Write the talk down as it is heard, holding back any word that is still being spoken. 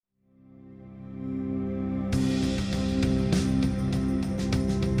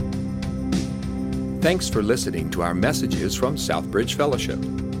Thanks for listening to our messages from Southbridge Fellowship.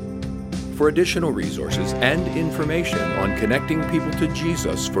 For additional resources and information on connecting people to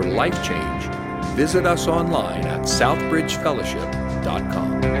Jesus for life change, visit us online at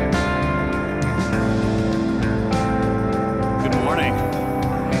southbridgefellowship.com. Good morning.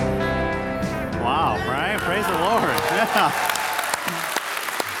 Wow, right? Praise the Lord. Yeah.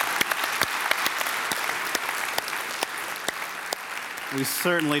 We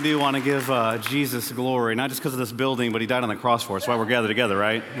certainly do want to give Jesus glory, not just because of this building, but he died on the cross for us. That's why we're gathered together,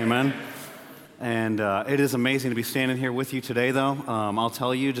 right? Amen? And it is amazing to be standing here with you today, though. I'll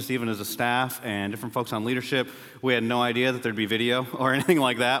tell you, just even as a staff and different folks on leadership, we had no idea that there'd be video or anything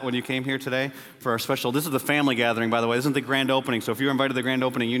like that when you came here today for our special. This is the family gathering, by the way. This isn't the grand opening, so if you're invited to the grand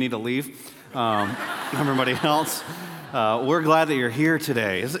opening, you need to leave. Everybody else, we're glad that you're here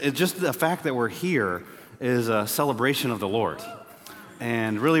today. It's just the fact that we're here is a celebration of the Lord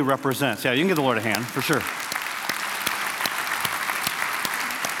and really represents. Yeah, you can give the Lord a hand, for sure.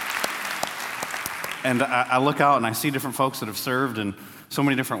 And I look out and I see different folks that have served in so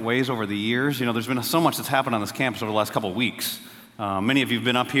many different ways over the years. You know, there's been so much that's happened on this campus over the last couple of weeks. Many of you have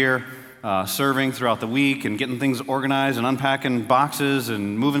been up here serving throughout the week and getting things organized and unpacking boxes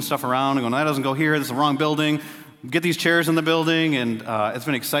and moving stuff around and going, that doesn't go here, this is the wrong building. Get these chairs in the building. And it's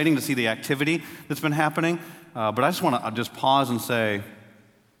been exciting to see the activity that's been happening. But I just want to just pause and say,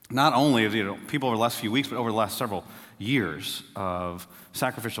 not only have people over the last few weeks, but over the last several years of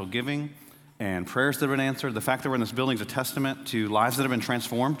sacrificial giving and prayers that have been answered. The fact that we're in this building is a testament to lives that have been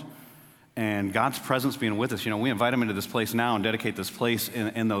transformed and God's presence being with us. You know, we invite him into this place now and dedicate this place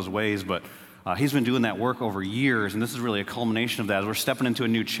in those ways, but he's been doing that work over years, and this is really a culmination of that. As we're stepping into a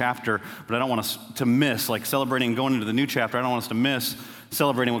new chapter, but I don't want us to miss, like celebrating going into the new chapter, I don't want us to miss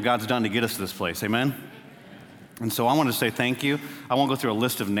celebrating what God's done to get us to this place. Amen? And so I want to say thank you. I won't go through a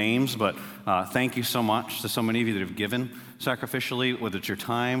list of names, but thank you so much to so many of you that have given sacrificially, whether it's your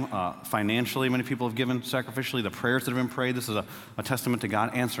time, financially, many people have given sacrificially, the prayers that have been prayed. This is a testament to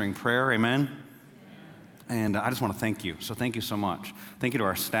God answering prayer, amen? And I just want to thank you. So thank you so much. Thank you to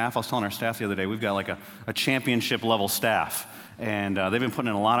our staff. I was telling our staff the other day, we've got like a championship level staff, and they've been putting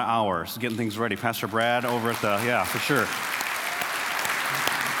in a lot of hours getting things ready. Pastor Brad over at the, yeah, for sure.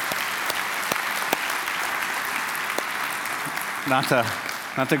 Not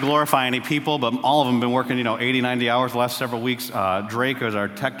to glorify any people, but all of them have been working, 80, 90 hours the last several weeks. Drake, as our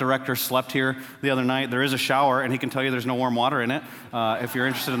tech director, slept here the other night. There is a shower, and he can tell you there's no warm water in it, if you're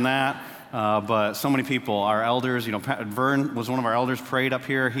interested in that. But so many people, our elders, Vern was one of our elders, prayed up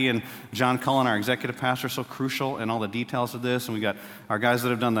here. He and John Cullen, our executive pastor, so crucial in all the details of this. And we got our guys that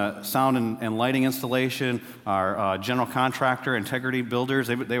have done the sound and lighting installation, our general contractor, Integrity Builders.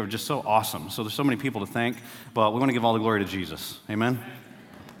 They were just so awesome. So there's so many people to thank, but we want to give all the glory to Jesus. Amen?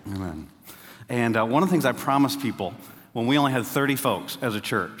 Amen. And one of the things I promised people when we only had 30 folks as a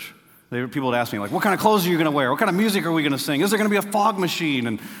church, people would ask me, like, what kind of clothes are you going to wear? What kind of music are we going to sing? Is there going to be a fog machine?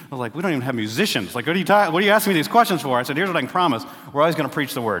 And I was like, we don't even have musicians. Like, what are you asking me these questions for? I said, here's what I can promise. We're always going to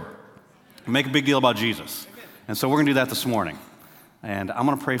preach the word. Make a big deal about Jesus. And so we're going to do that this morning. And I'm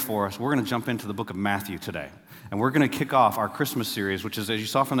going to pray for us. We're going to jump into the book of Matthew today. And we're going to kick off our Christmas series, which is, as you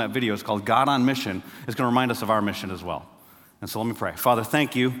saw from that video, it's called God on Mission. It's going to remind us of our mission as well. And so let me pray. Father,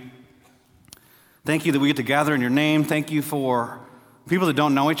 thank you. Thank you that we get to gather in your name. Thank you for people that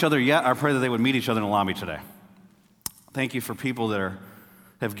don't know each other yet. I pray that they would meet each other in the lobby today. Thank you for people that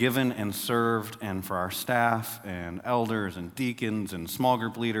have given and served, and for our staff and elders and deacons and small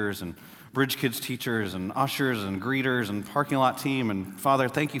group leaders and Bridge Kids teachers and ushers and greeters and parking lot team. And Father,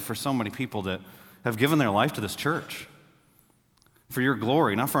 thank you for so many people that have given their life to this church for your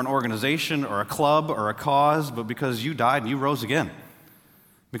glory, not for an organization or a club or a cause, but because you died and you rose again.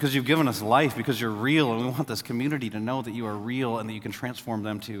 Because you've given us life, because you're real, and we want this community to know that you are real and that you can transform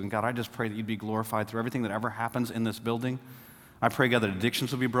them too. And God, I just pray that you'd be glorified through everything that ever happens in this building. I pray, God, that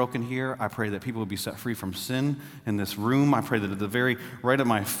addictions will be broken here. I pray that people will be set free from sin in this room. I pray that at the very right at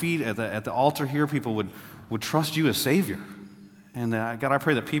my feet, at the altar here, people would trust you as Savior. And God, I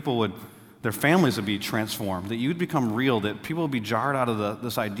pray that their families would be transformed, that you'd become real, that people would be jarred out of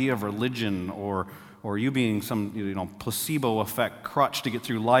this idea of religion or you being some placebo effect crutch to get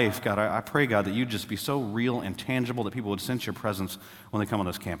through life. God, I pray, God, that you'd just be so real and tangible that people would sense your presence when they come on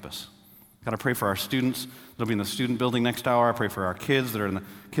this campus. God, I pray for our students that'll be in the student building next hour. I pray for our kids that are in the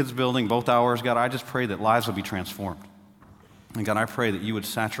kids building both hours. God, I just pray that lives will be transformed. And God, I pray that you would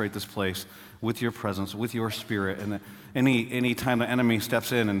saturate this place with your presence, with your spirit, and that any time the enemy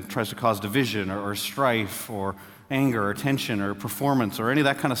steps in and tries to cause division or strife or anger or tension or performance or any of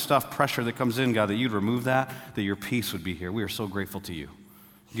that kind of stuff, pressure that comes in, God, that you'd remove that your peace would be here. We are so grateful to you.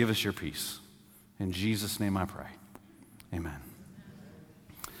 Give us your peace. In Jesus' name I pray. Amen.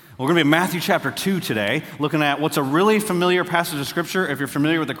 We're going to be in Matthew chapter 2 today, looking at what's a really familiar passage of Scripture if you're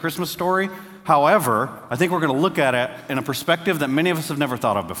familiar with the Christmas story. However, I think we're going to look at it in a perspective that many of us have never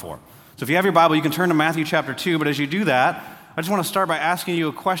thought of before. So if you have your Bible, you can turn to Matthew chapter 2, but as you do that, I just want to start by asking you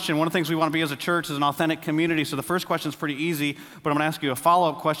a question. One of the things we want to be as a church is an authentic community, so the first question is pretty easy, but I'm going to ask you a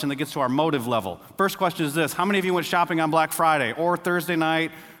follow-up question that gets to our motive level. First question is this: how many of you went shopping on Black Friday or Thursday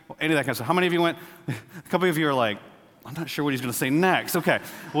night, any of that kind of stuff? How many of you went? A couple of you are like, I'm not sure what he's going to say next. Okay,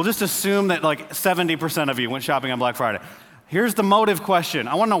 we'll just assume that like 70% of you went shopping on Black Friday. Here's the motive question.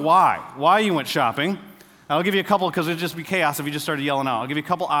 I want to know why you went shopping. I'll give you a couple because it'd just be chaos if you just started yelling out. I'll give you a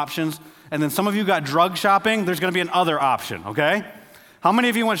couple options, and then some of you got drug shopping. There's going to be an other option, okay? How many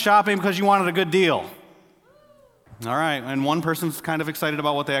of you went shopping because you wanted a good deal? All right, and one person's kind of excited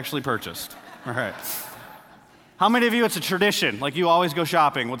about what they actually purchased. All right. How many of you, it's a tradition, like you always go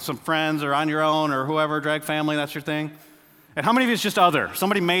shopping with some friends or on your own or whoever, drag family, that's your thing? And how many of you it's just other?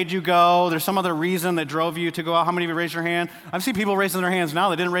 Somebody made you go, there's some other reason that drove you to go out. How many of you raised your hand? I've seen people raising their hands now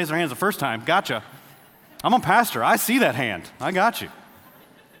that didn't raise their hands the first time. Gotcha. I'm a pastor. I see that hand. I got you.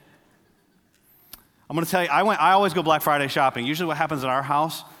 I'm going to tell you, I always go Black Friday shopping. Usually what happens at our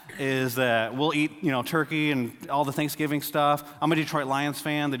house is that we'll eat, turkey and all the Thanksgiving stuff. I'm a Detroit Lions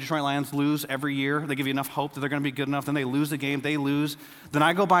fan. The Detroit Lions lose every year. They give you enough hope that they're going to be good enough. Then they lose the game. They lose. Then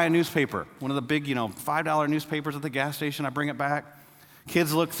I go buy a newspaper, one of the big, $5 newspapers at the gas station. I bring it back.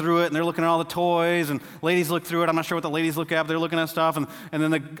 Kids look through it, and they're looking at all the toys, and ladies look through it. I'm not sure what the ladies look at, but they're looking at stuff. And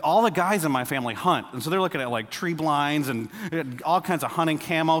then all the guys in my family hunt. And so they're looking at, like, tree blinds and all kinds of hunting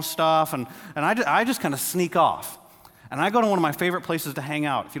camo stuff. And I just kind of sneak off. And I go to one of my favorite places to hang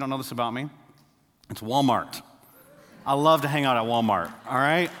out. If you don't know this about me, it's Walmart. I love to hang out at Walmart, all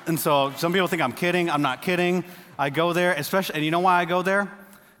right? And so some people think I'm kidding. I'm not kidding. I go there, especially, and you know why I go there?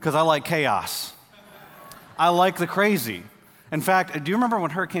 Because I like chaos. I like the crazy. In fact, do you remember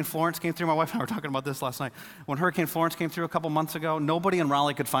when Hurricane Florence came through? My wife and I were talking about this last night. When Hurricane Florence came through a couple months ago, nobody in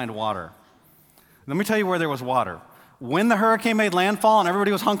Raleigh could find water. Let me tell you where there was water. When the hurricane made landfall and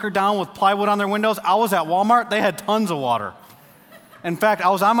everybody was hunkered down with plywood on their windows, I was at Walmart. They had tons of water. In fact, I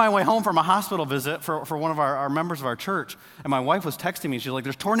was on my way home from a hospital visit for one of our members of our church, and my wife was texting me. She's like,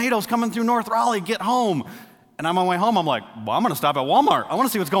 there's tornadoes coming through North Raleigh. Get home. And on my way home, I'm like, well, I'm going to stop at Walmart. I want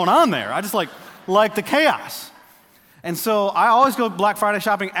to see what's going on there. I just like the chaos. And so I always go Black Friday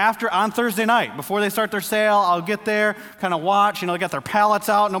shopping on Thursday night. Before they start their sale, I'll get there, kind of watch. They got their pallets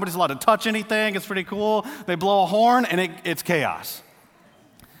out. Nobody's allowed to touch anything. It's pretty cool. They blow a horn, and it's chaos.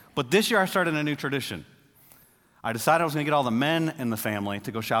 But this year I started a new tradition. I decided I was going to get all the men in the family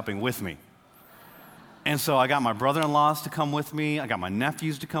to go shopping with me. And so I got my brother-in-laws to come with me. I got my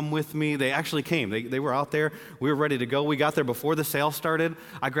nephews to come with me. They actually came. They were out there. We were ready to go. We got there before the sale started.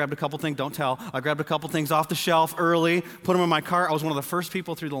 I grabbed a couple things. Don't tell. I grabbed a couple things off the shelf early, put them in my car. I was one of the first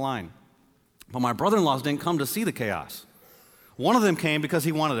people through the line. But my brother-in-laws didn't come to see the chaos. One of them came because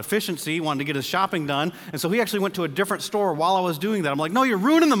he wanted efficiency. He wanted to get his shopping done. And so he actually went to a different store while I was doing that. I'm like, no, you're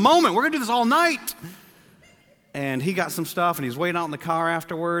ruining the moment. We're going to do this all night. And he got some stuff, and he's waiting out in the car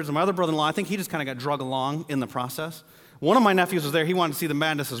afterwards. And my other brother-in-law, I think he just kind of got drug along in the process. One of my nephews was there. He wanted to see the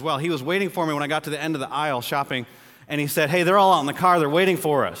madness as well. He was waiting for me when I got to the end of the aisle shopping, and he said, hey, they're all out in the car. They're waiting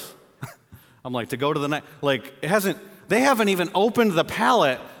for us. I'm like, to go to the next, they haven't even opened the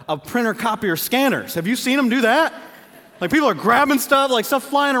pallet of printer, copier, scanners. Have you seen them do that? Like, people are grabbing stuff, like stuff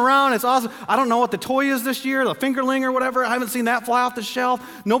flying around. It's awesome. I don't know what the toy is this year, the fingerling or whatever. I haven't seen that fly off the shelf.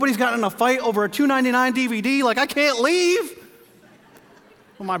 Nobody's gotten in a fight over a $2.99 DVD. Like, I can't leave.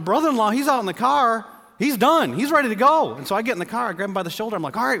 Well, my brother-in-law, he's out in the car. He's done. He's ready to go. And so I get in the car. I grab him by the shoulder. I'm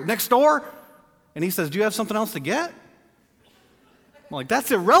like, all right, next door. And he says, do you have something else to get? I'm like,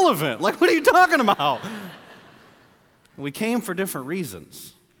 that's irrelevant. Like, what are you talking about? We came for different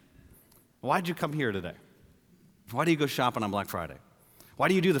reasons. Why'd you come here today? Why do you go shopping on Black Friday? Why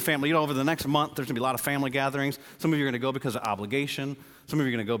do you do the family? Over the next month, there's going to be a lot of family gatherings. Some of you are going to go because of obligation. Some of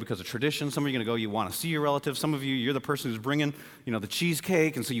you are going to go because of tradition. Some of you are going to go, you want to see your relatives. Some of you, you're the person who's bringing, the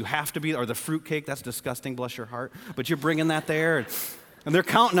cheesecake, and so you have to be, or the fruit cake. That's disgusting, bless your heart. But you're bringing that there, and they're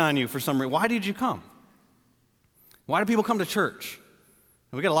counting on you for some reason. Why did you come? Why do people come to church?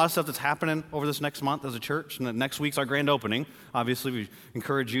 And we got a lot of stuff that's happening over this next month as a church, and next week's our grand opening. Obviously, we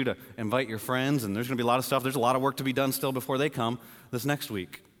encourage you to invite your friends, and there's going to be a lot of stuff. There's a lot of work to be done still before they come this next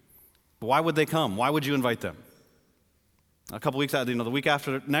week. But why would they come? Why would you invite them? A couple weeks out, the week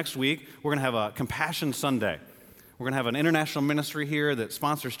after next week, we're going to have a Compassion Sunday. We're going to have an international ministry here that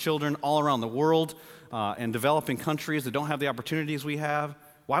sponsors children all around the world and developing countries that don't have the opportunities we have.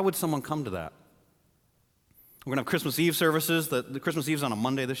 Why would someone come to that? We're going to have Christmas Eve services. The Christmas Eve's on a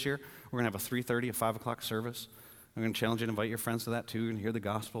Monday this year. We're going to have a 3:30, a 5 o'clock service. I'm going to challenge you to invite your friends to that too and hear the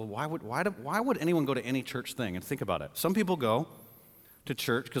gospel. Why would anyone go to any church thing? And think about it. Some people go to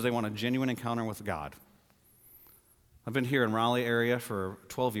church because they want a genuine encounter with God. I've been here in Raleigh area for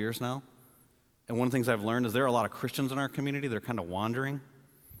 12 years now. And one of the things I've learned is there are a lot of Christians in our community that are kind of wandering.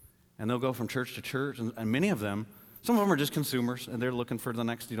 And they'll go from church to church. And many of them, some of them are just consumers. And they're looking for the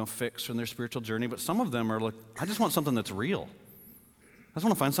next, fix in their spiritual journey. But some of them are like, I just want something that's real. I just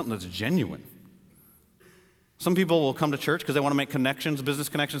want to find something that's genuine. Some people will come to church because they want to make connections, business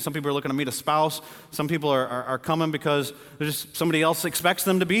connections. Some people are looking to meet a spouse. Some people are coming because somebody else expects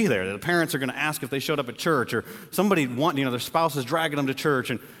them to be there. The parents are going to ask if they showed up at church, or somebody their spouse is dragging them to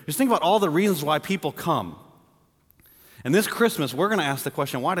church. And just think about all the reasons why people come. And this Christmas, we're going to ask the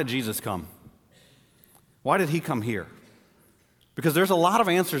question, why did Jesus come? Why did he come here? Because there's a lot of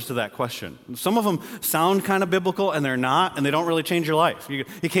answers to that question. Some of them sound kind of biblical, and they're not, and they don't really change your life.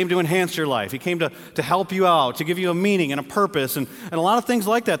 He came to enhance your life. He came to help you out, to give you a meaning and a purpose, and a lot of things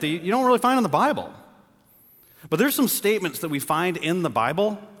like that you don't really find in the Bible. But there's some statements that we find in the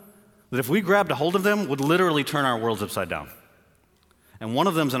Bible that if we grabbed a hold of them would literally turn our worlds upside down. And one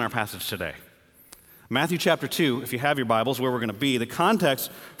of them's in our passage today. Matthew chapter 2, if you have your Bibles, where we're going to be. The context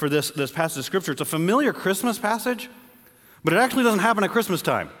for this passage of Scripture, it's a familiar Christmas passage, but it actually doesn't happen at Christmas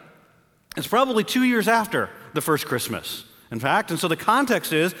time. It's probably 2 years after the first Christmas, in fact. And so the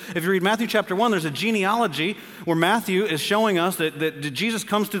context is, if you read Matthew chapter 1, there's a genealogy where Matthew is showing us that Jesus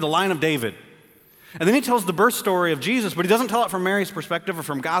comes through the line of David. And then he tells the birth story of Jesus, but he doesn't tell it from Mary's perspective or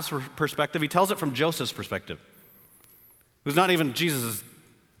from God's perspective. He tells it from Joseph's perspective, who's not even Jesus'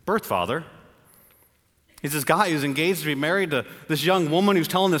 birth father. He's this guy who's engaged to be married to this young woman who's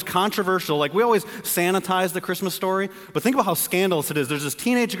telling this controversial, we always sanitize the Christmas story, but think about how scandalous it is. There's this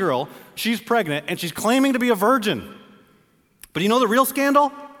teenage girl, she's pregnant, and she's claiming to be a virgin. But you know the real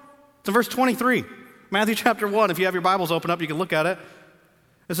scandal? It's in verse 23, Matthew chapter 1. If you have your Bibles open up, you can look at it.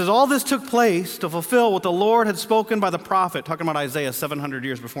 It says, all this took place to fulfill what the Lord had spoken by the prophet, talking about Isaiah 700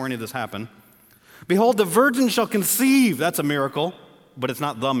 years before any of this happened. Behold, the virgin shall conceive. That's a miracle, but it's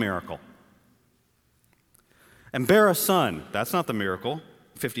not the miracle. And bear a son. That's not the miracle.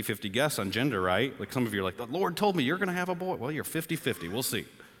 50-50 guess on gender, right? Like some of you are like, the Lord told me you're going to have a boy. Well, you're 50-50. We'll see.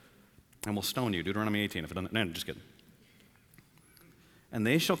 And we'll stone you. Deuteronomy 18. If it doesn't, no, just kidding. And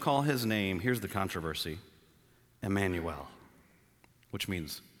they shall call his name, here's the controversy, Emmanuel, which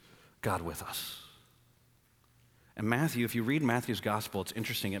means God with us. And Matthew, if you read Matthew's gospel, it's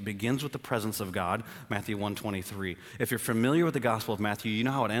interesting. It begins with the presence of God, Matthew 1:23. If you're familiar with the gospel of Matthew, you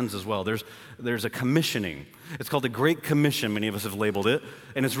know how it ends as well. There's a commissioning. It's called the Great Commission, many of us have labeled it.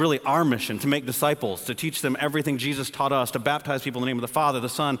 And it's really our mission to make disciples, to teach them everything Jesus taught us, to baptize people in the name of the Father, the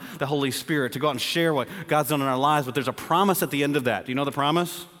Son, the Holy Spirit, to go out and share what God's done in our lives. But there's a promise at the end of that. Do you know the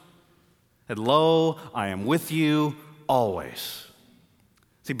promise? That, lo, I am with you always.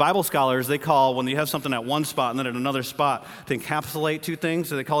 See, Bible scholars, they call, when you have something at one spot and then at another spot, to encapsulate two things,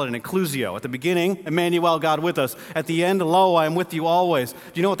 so they call it an inclusio. At the beginning, Emmanuel, God with us. At the end, lo, I am with you always. Do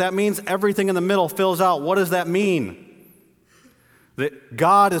you know what that means? Everything in the middle fills out. What does that mean? That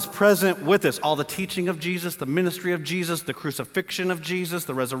God is present with us. All the teaching of Jesus, the ministry of Jesus, the crucifixion of Jesus,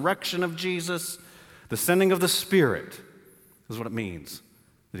 the resurrection of Jesus, the sending of the Spirit is what it means,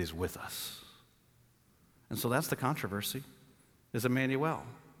 that he's with us. And so that's the controversy. Is Emmanuel.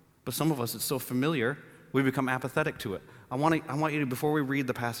 But some of us, it's so familiar, we become apathetic to it. I want you to, before we read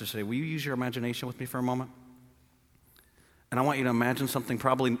the passage today, will you use your imagination with me for a moment? And I want you to imagine something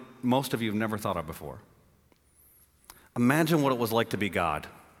probably most of you have never thought of before. Imagine what it was like to be God.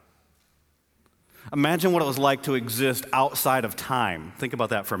 Imagine what it was like to exist outside of time. Think about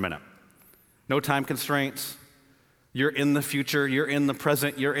that for a minute. No time constraints. You're in the future. You're in the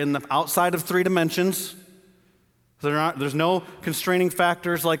present. You're in the outside of three dimensions. There's no constraining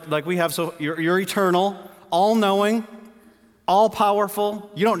factors like we have. So you're eternal, all-knowing, all-powerful.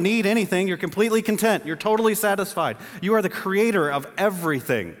 You don't need anything. You're completely content. You're totally satisfied. You are the creator of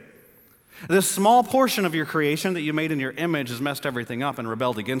everything. This small portion of your creation that you made in your image has messed everything up and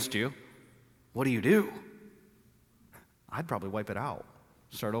rebelled against you. What do? I'd probably wipe it out,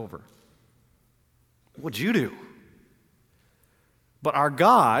 start over. What'd you do? But our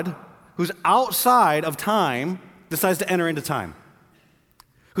God, who's outside of time, decides to enter into time.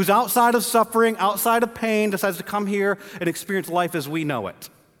 Who's outside of suffering, outside of pain, decides to come here and experience life as we know it.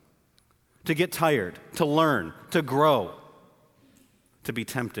 To get tired, to learn, to grow, to be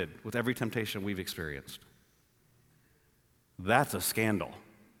tempted with every temptation we've experienced. That's a scandal.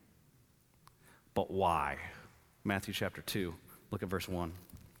 But why? Matthew chapter 2, look at verse 1.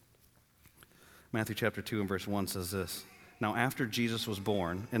 Matthew chapter 2 and verse 1 says this. Now after Jesus was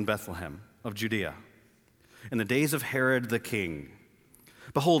born in Bethlehem of Judea, in the days of Herod the king,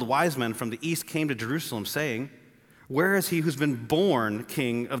 behold, wise men from the east came to Jerusalem, saying, where is he who's been born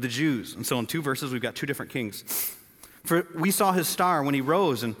king of the Jews? And so in 2 verses, we've got 2 different kings. For we saw his star when he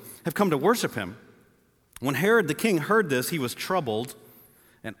rose and have come to worship him. When Herod the king heard this, he was troubled,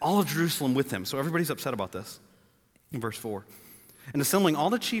 and all of Jerusalem with him. So everybody's upset about this. In verse 4. And assembling all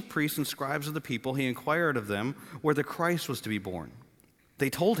the chief priests and scribes of the people, he inquired of them where the Christ was to be born. They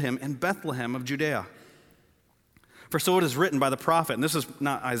told him, in Bethlehem of Judea. For so it is written by the prophet, and this is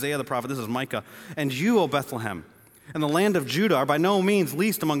not Isaiah the prophet, this is Micah, and you, O Bethlehem, and the land of Judah are by no means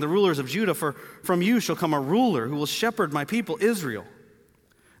least among the rulers of Judah, for from you shall come a ruler who will shepherd my people Israel.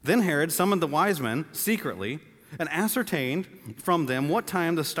 Then Herod summoned the wise men secretly and ascertained from them what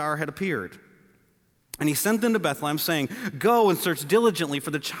time the star had appeared. And he sent them to Bethlehem, saying, go and search diligently for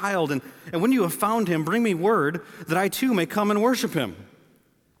the child, and when you have found him, bring me word that I too may come and worship him.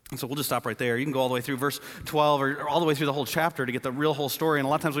 And so we'll just stop right there. You can go all the way through verse 12 or all the way through the whole chapter to get the real whole story. And a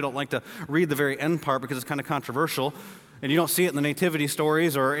lot of times we don't like to read the very end part because it's kind of controversial. And you don't see it in the nativity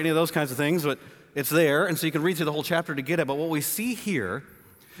stories or any of those kinds of things, but it's there. And so you can read through the whole chapter to get it. But what we see here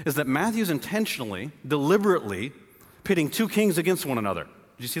is that Matthew's intentionally, deliberately pitting 2 kings against one another.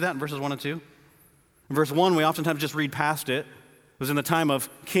 Did you see that in verses 1 and 2? In verse 1, we oftentimes just read past it. It was in the time of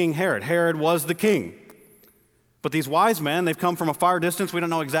King Herod. Herod was the king. But these wise men, they've come from a far distance. We don't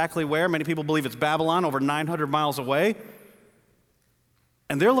know exactly where. Many people believe it's Babylon, over 900 miles away.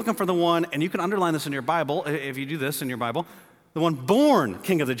 And they're looking for the one, and you can underline this in your Bible, if you do this in your Bible, the one born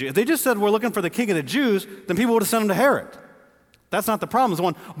king of the Jews. If they just said we're looking for the king of the Jews, then people would have sent him to Herod. That's not the problem. It's the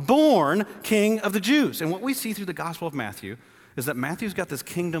one born king of the Jews. And what we see through the Gospel of Matthew is that Matthew's got this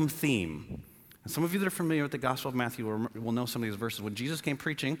kingdom theme. And some of you that are familiar with the Gospel of Matthew will know some of these verses. When Jesus came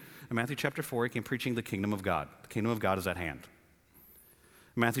preaching in Matthew chapter 4, he came preaching the kingdom of God. The kingdom of God is at hand.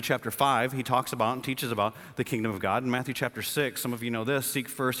 In Matthew chapter 5, he talks about and teaches about the kingdom of God. In Matthew chapter 6, some of you know this, seek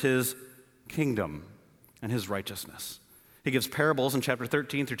first his kingdom and his righteousness. He gives parables in chapter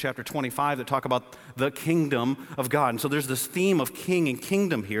 13 through chapter 25 that talk about the kingdom of God. And so there's this theme of king and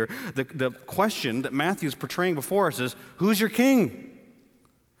kingdom here. The question that Matthew's portraying before us is, who's your king?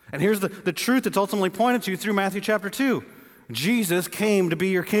 And here's the truth that's ultimately pointed to through Matthew chapter 2. Jesus came to be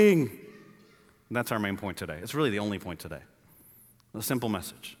your king. And that's our main point today. It's really the only point today. The simple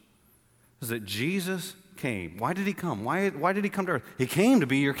message is that Jesus came. Why did he come? Why did he come to earth? He came to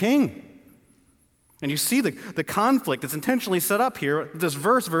be your king. And you see the conflict that's intentionally set up here. This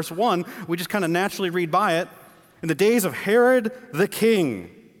verse 1, we just kind of naturally read by it. In the days of Herod the king.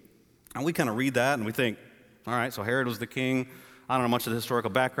 And we kind of read that and we think, all right, so Herod was the king. I don't know much of the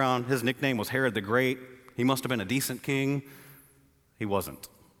historical background. His nickname was Herod the Great. He must have been a decent king. He wasn't.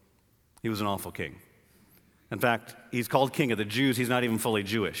 He was an awful king. In fact, he's called king of the Jews. He's not even fully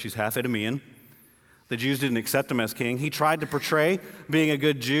Jewish. He's half Idumean. The Jews didn't accept him as king. He tried to portray being a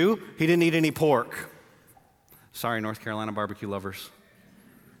good Jew. He didn't eat any pork. Sorry, North Carolina barbecue lovers.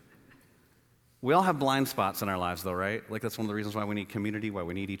 We all have blind spots in our lives, though, right? Like, that's one of the reasons why we need community, why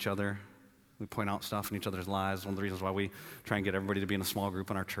we need each other. We point out stuff in each other's lives. One of the reasons why we try and get everybody to be in a small group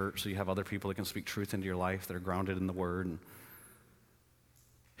in our church so you have other people that can speak truth into your life that are grounded in the Word. And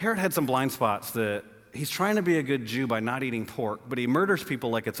Herod had some blind spots that he's trying to be a good Jew by not eating pork, but he murders people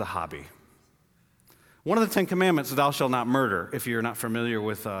like it's a hobby. One of the 10 Commandments is thou shalt not murder, if you're not familiar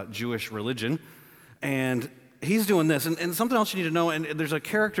with Jewish religion. And he's doing this. And something else you need to know, and there's a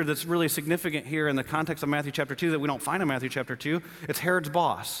character that's really significant here in the context of Matthew chapter 2 that we don't find in Matthew chapter 2. It's Herod's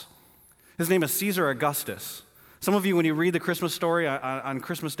boss. His name is Caesar Augustus. Some of you, when you read the Christmas story on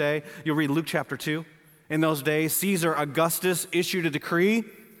Christmas Day, you'll read Luke chapter 2. In those days, Caesar Augustus issued a decree.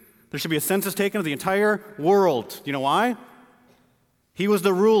 There should be a census taken of the entire world. Do you know why? He was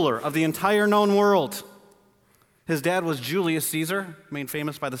the ruler of the entire known world. His dad was Julius Caesar, made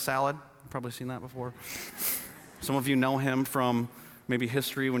famous by the salad. You've probably seen that before. Some of you know him from maybe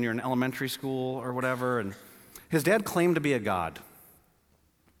history when you're in elementary school or whatever. And his dad claimed to be a god.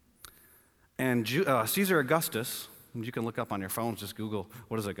 And Caesar Augustus, and you can look up on your phones, just Google,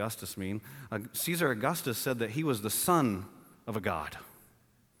 what does Augustus mean? Caesar Augustus said that he was the son of a god.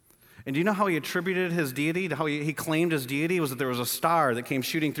 And do you know how he attributed his deity, how he claimed his deity? Was that there was a star that came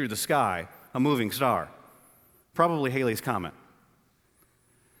shooting through the sky, a moving star. Probably Halley's Comet.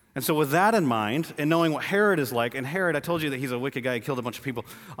 And so with that in mind, and knowing what Herod is like, and Herod, I told you that he's a wicked guy, he killed a bunch of people.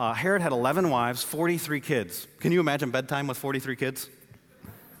 Herod had 11 wives, 43 kids. Can you imagine bedtime with 43 kids?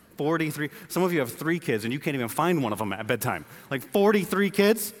 43. Some of you have 3 kids, and you can't even find one of them at bedtime. Like 43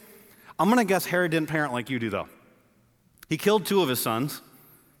 kids? I'm going to guess Herod didn't parent like you do, though. He killed 2 of his sons.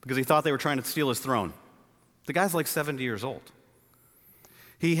 because he thought they were trying to steal his throne. The guy's like 70 years old.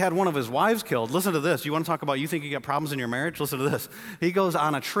 He had one of his wives killed. Listen to this. You want to talk about you think you got problems in your marriage? Listen to this. He goes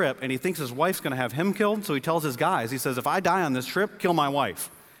on a trip, and he thinks his wife's going to have him killed, so he tells his guys, he says, if I die on this trip, kill my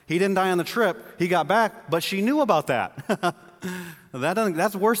wife. He didn't die on the trip. He got back, but she knew about that.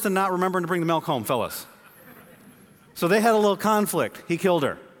 That's worse than not remembering to bring the milk home, fellas. So they had a little conflict. He killed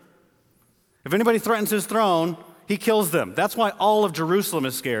her. If anybody threatens his throne, he kills them. That's why all of Jerusalem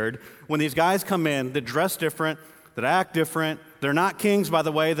is scared when these guys come in that dress different, that act different. They're not kings, by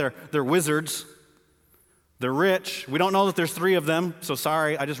the way. They're wizards. They're rich. We don't know that there's 3 of them, so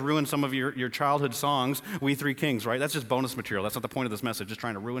sorry, I just ruined some of your childhood songs, We Three Kings, right? That's just bonus material. That's not the point of this message, just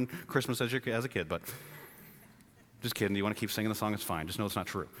trying to ruin Christmas as a kid, but just kidding. You want to keep singing the song, it's fine. Just know it's not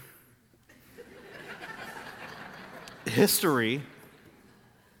true. History,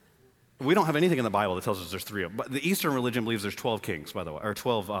 we don't have anything in the Bible that tells us there's 3 of them, but the Eastern religion believes there's 12 kings, by the way, or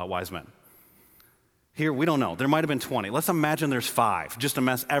 12 wise men. Here, we don't know. There might have been 20. Let's imagine there's 5, just to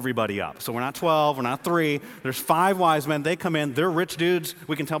mess everybody up. So we're not 12, we're not 3. There's 5 wise men. They come in. They're rich dudes.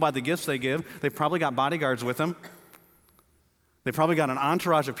 We can tell by the gifts they give. They've probably got bodyguards with them. They probably got an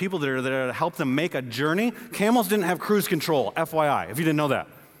entourage of people that are there to help them make a journey. Camels didn't have cruise control, FYI, if you didn't know that.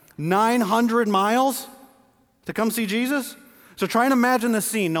 900 miles to come see Jesus? So try and imagine the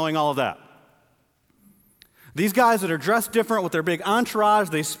scene knowing all of that. These guys that are dressed different with their big entourage,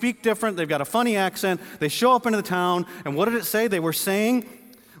 they speak different, they've got a funny accent, they show up into the town, and what did it say? They were saying,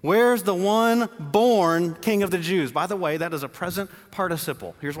 where's the one born King of the Jews? By the way, that is a present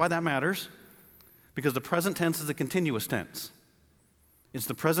participle. Here's why that matters. Because the present tense is a continuous tense. It's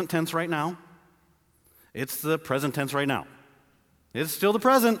the present tense right now. It's the present tense right now. It's still the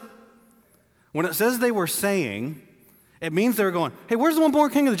present. When it says they were saying, it means they were going, hey, where's the one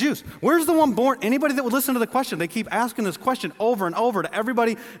born King of the Jews? Where's the one born? Anybody that would listen to the question, they keep asking this question over and over to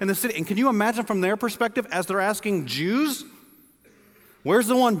everybody in the city. And can you imagine from their perspective as they're asking Jews, where's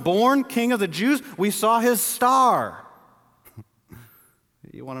the one born King of the Jews? We saw his star.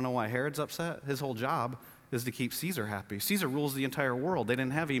 You want to know why Herod's upset? His whole job is to keep Caesar happy. Caesar rules the entire world. They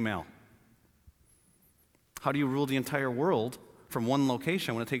didn't have email. How do you rule the entire world from one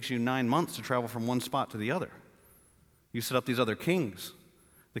location when it takes you 9 months to travel from one spot to the other? You set up these other kings.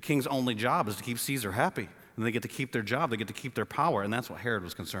 The king's only job is to keep Caesar happy. And they get to keep their job, they get to keep their power, and that's what Herod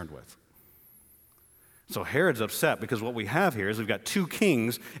was concerned with. So Herod's upset because what we have here is we've got 2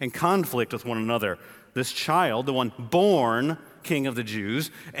 kings in conflict with one another. This child, the one born King of the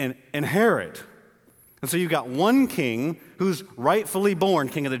Jews, and Herod. And so you've got one king who's rightfully born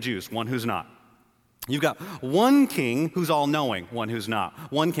King of the Jews, one who's not. You've got one king who's all-knowing, one who's not.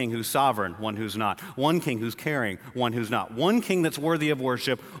 One king who's sovereign, one who's not. One king who's caring, one who's not. One king that's worthy of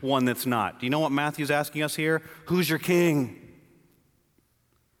worship, one that's not. Do you know what Matthew's asking us here? Who's your king?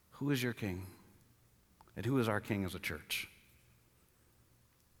 Who is your king? And who is our king as a church?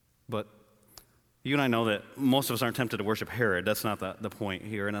 But you and I know that most of us aren't tempted to worship Herod. That's not the point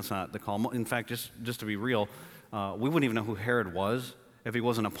here, and that's not the call. In fact, just to be real, we wouldn't even know who Herod was if he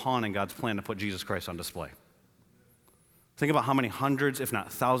wasn't a pawn in God's plan to put Jesus Christ on display. Think about how many hundreds, if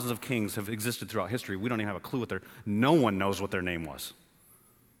not thousands of kings have existed throughout history. We don't even have a clue no one knows what their name was.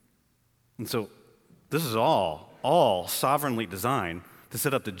 And so this is all sovereignly designed to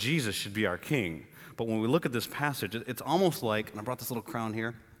set up that Jesus should be our king. But when we look at this passage, it's almost like, and I brought this little crown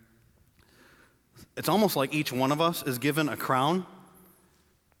here, it's almost like each one of us is given a crown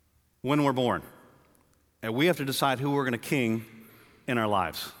when we're born. And we have to decide who we're going to king in our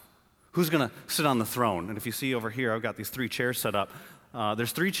lives. Who's going to sit on the throne? And if you see over here, I've got these 3 chairs set up.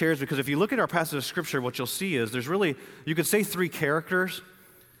 There's 3 chairs because if you look at our passage of Scripture, what you'll see is there's really, you could say 3 characters,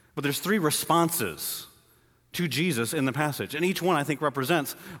 but there's 3 responses to Jesus in the passage. And each one, I think,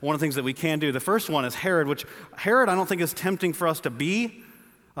 represents one of the things that we can do. The first one is Herod, which Herod I don't think is tempting for us to be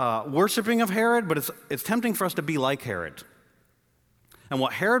worshiping of Herod, but it's tempting for us to be like Herod. And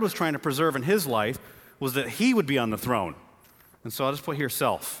what Herod was trying to preserve in his life was that he would be on the throne. And so I'll just put here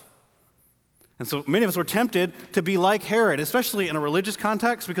self. And so many of us were tempted to be like Herod, especially in a religious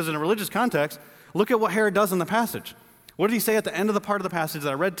context, because in a religious context, look at what Herod does in the passage. What did he say at the end of the part of the passage that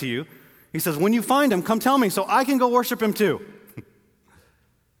I read to you? He says, when you find him, come tell me so I can go worship him too.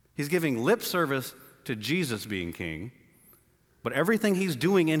 He's giving lip service to Jesus being king, but everything he's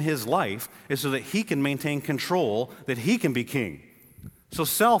doing in his life is so that he can maintain control, that he can be king. So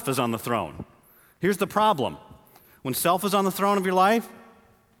self is on the throne. Here's the problem. When self is on the throne of your life,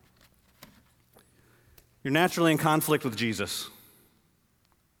 you're naturally in conflict with Jesus.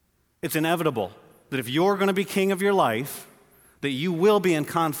 It's inevitable that if you're going to be king of your life, that you will be in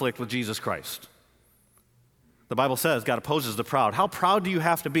conflict with Jesus Christ. The Bible says God opposes the proud. How proud do you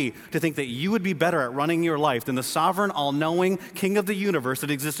have to be to think that you would be better at running your life than the sovereign, all-knowing King of the universe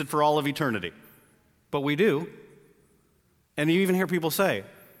that existed for all of eternity? But we do. And you even hear people say,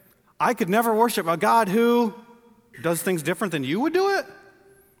 I could never worship a God who does things different than you would do it.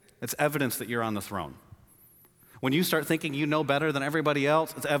 It's evidence that you're on the throne. When you start thinking you know better than everybody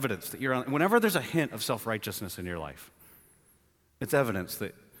else, it's evidence that you're on. Whenever there's a hint of self-righteousness in your life, it's evidence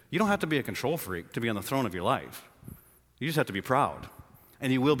that you don't have to be a control freak to be on the throne of your life. You just have to be proud,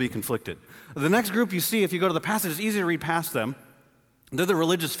 and you will be conflicted. The next group you see, if you go to the passage, it's easy to read past them. They're the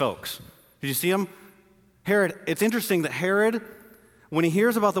religious folks. Did you see them? Herod, it's interesting that Herod, when he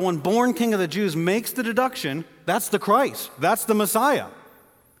hears about the one born king of the Jews, makes the deduction, that's the Christ, that's the Messiah.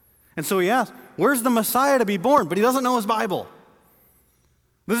 And so he asks, where's the Messiah to be born? But he doesn't know his Bible.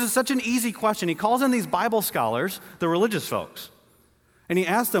 This is such an easy question. He calls in these Bible scholars, the religious folks. And he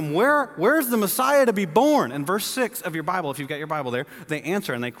asks them, where's the Messiah to be born? In verse 6 of your Bible, if you've got your Bible there, they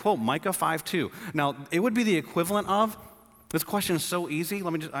answer and they quote Micah 5:2. Now, it would be the equivalent of, this question is so easy.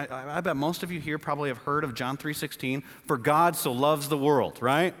 I bet most of you here probably have heard of John 3:16. For God so loves the world,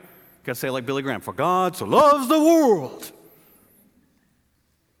 right? You got to say it like Billy Graham. For God so loves the world.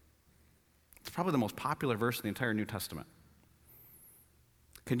 It's probably the most popular verse in the entire New Testament.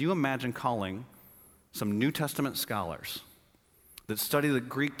 Can you imagine calling some New Testament scholars that study the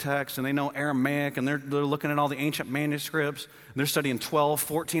Greek text and they know Aramaic and they're looking at all the ancient manuscripts and they're studying 12,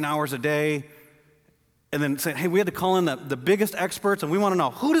 14 hours a day and then saying, hey, we had to call in the biggest experts and we want to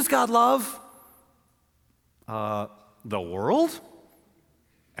know, who does God love? The world?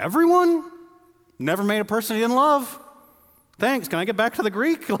 Everyone? Never made a person he didn't love? Thanks, can I get back to the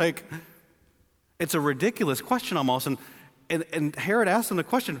Greek? It's a ridiculous question almost. And Herod asked him the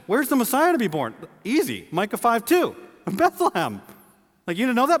question, where's the Messiah to be born? Easy, Micah 5:2, Bethlehem. You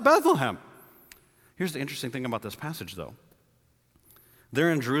didn't know that? Bethlehem. Here's the interesting thing about this passage, though.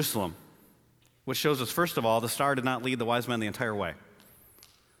 They're in Jerusalem, which shows us, first of all, the star did not lead the wise men the entire way.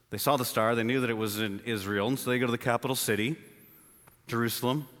 They saw the star, they knew that it was in Israel, and so they go to the capital city,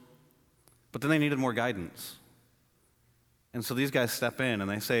 Jerusalem, but then they needed more guidance. And so these guys step in and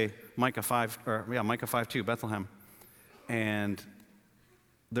they say, Micah 5:2, Bethlehem. And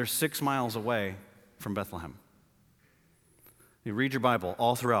they're 6 miles away from Bethlehem. You read your Bible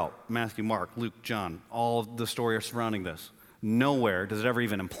all throughout, Matthew, Mark, Luke, John, all the story surrounding this. Nowhere does it ever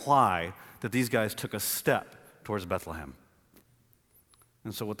even imply that these guys took a step towards Bethlehem.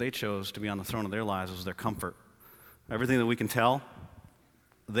 And so what they chose to be on the throne of their lives was their comfort. Everything that we can tell,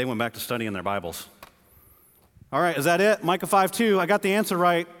 they went back to studying their Bibles. All right, is that it? Micah 5:2, I got the answer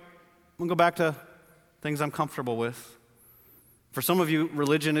right. I'm going to go back to things I'm comfortable with. For some of you,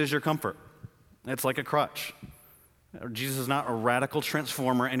 religion is your comfort. It's like a crutch. Jesus is not a radical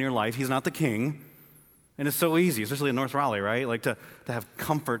transformer in your life. He's not the king. And it's so easy, especially in North Raleigh, right? To have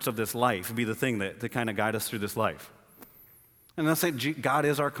comforts of this life be the thing that kind of guide us through this life. And I'm not saying God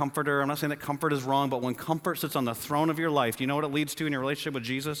is our comforter. I'm not saying that comfort is wrong, but when comfort sits on the throne of your life, do you know what it leads to in your relationship with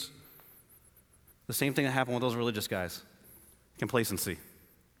Jesus? The same thing that happened with those religious guys. Complacency.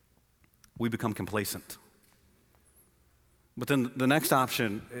 We become complacent. But then the next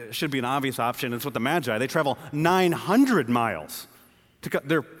option should be an obvious option. It's with the Magi. They travel 900 miles.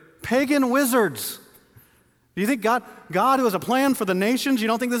 They're pagan wizards. Do you think God who has a plan for the nations, you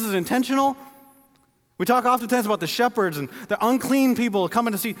don't think this is intentional? We talk oftentimes about the shepherds and the unclean people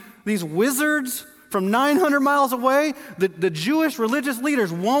coming to see these wizards from 900 miles away. The Jewish religious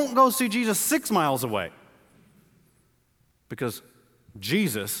leaders won't go see Jesus 6 miles away because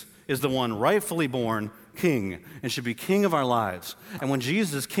Jesus is the one rightfully born king and should be king of our lives. And when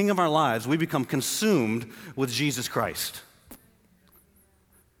Jesus is king of our lives, we become consumed with Jesus Christ.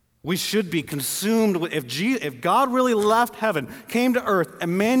 We should be consumed with, if God really left heaven, came to earth,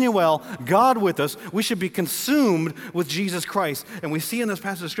 Emmanuel, God with us, we should be consumed with Jesus Christ. And we see in this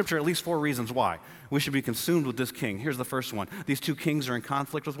passage of Scripture at least 4 reasons why we should be consumed with this king. Here's the first one. These two kings are in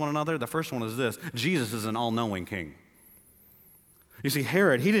conflict with one another. The first one is this: Jesus is an all-knowing king. You see,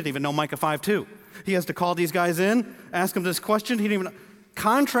 Herod, he didn't even know Micah 5:2. He has to call these guys in, ask them this question. He didn't even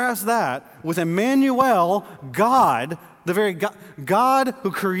contrast that with Emmanuel, God, the very God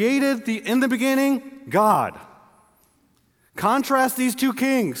who created in the beginning, God. Contrast these two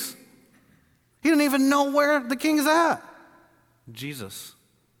kings. He didn't even know where the king is at. Jesus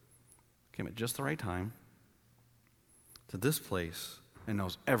came at just the right time to this place and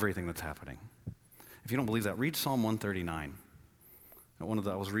knows everything that's happening. If you don't believe that, read Psalm 139.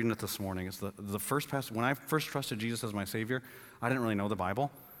 I was reading it this morning. It's the first passage. When I first trusted Jesus as my Savior, I didn't really know the Bible.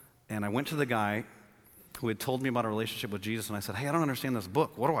 And I went to the guy who had told me about a relationship with Jesus, and I said, hey, I don't understand this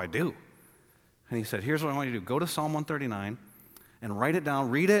book. What do I do? And he said, here's what I want you to do. Go to Psalm 139 and write it down,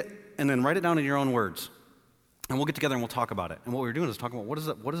 read it, and then write it down in your own words. And we'll get together and we'll talk about it. And what we were doing is talking about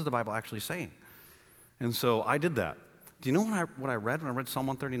what is the Bible actually saying? And so I did that. Do you know what I read when I read Psalm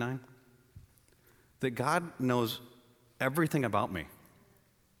 139? That God knows everything about me.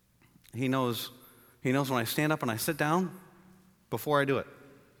 He knows when I stand up and I sit down before I do it.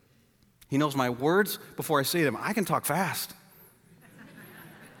 He knows my words before I say them. I can talk fast.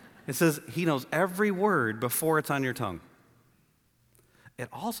 It says he knows every word before it's on your tongue. It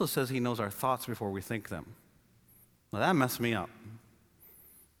also says he knows our thoughts before we think them. Now that messed me up.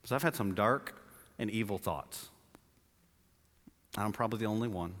 Because I've had some dark and evil thoughts. I'm probably the only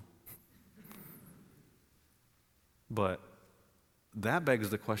one. But that begs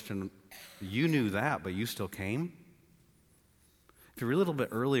the question, you knew that, but you still came? If you read a little bit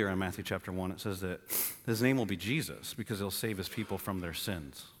earlier in Matthew chapter 1, it says that his name will be Jesus because he'll save his people from their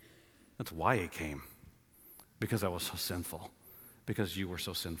sins. That's why he came. Because I was so sinful. Because you were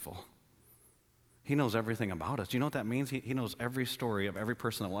so sinful. He knows everything about us. Do you know what that means? He knows every story of every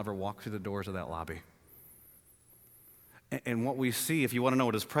person that will ever walk through the doors of that lobby. And what we see, if you want to know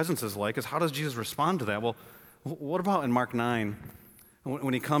what his presence is like, is how does Jesus respond to that? Well, what about in Mark 9,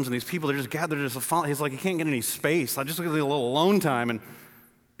 when he comes and these people, they're just gathered, he's like, he can't get any space. I just look at a little alone time.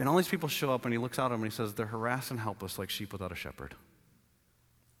 And all these people show up and he looks out at them and he says, they're harassed and helpless like sheep without a shepherd.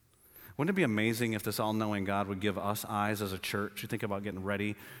 Wouldn't it be amazing if this all-knowing God would give us eyes as a church? You think about getting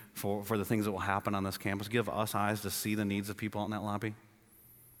ready for the things that will happen on this campus. Give us eyes to see the needs of people out in that lobby.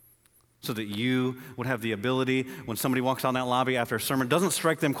 So that you would have the ability, when somebody walks down that lobby after a sermon, doesn't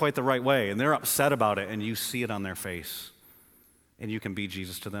strike them quite the right way, and they're upset about it, and you see it on their face, and you can be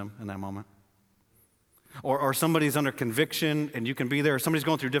Jesus to them in that moment. Or somebody's under conviction, and you can be there, or somebody's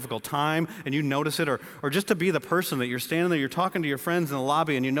going through a difficult time, and you notice it, or just to be the person that you're standing there, you're talking to your friends in the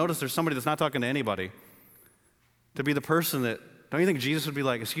lobby, and you notice there's somebody that's not talking to anybody. To be the person that, don't you think Jesus would be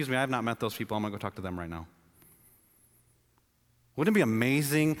like, excuse me, I have not met those people, I'm going to go talk to them right now. Wouldn't it be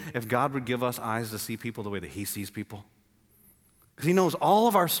amazing if God would give us eyes to see people the way that he sees people? Because he knows all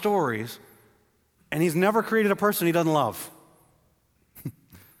of our stories, and he's never created a person he doesn't love.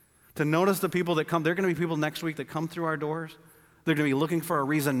 To notice the people that come, there are going to be people next week that come through our doors. They're going to be looking for a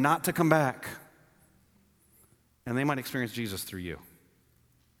reason not to come back. And they might experience Jesus through you.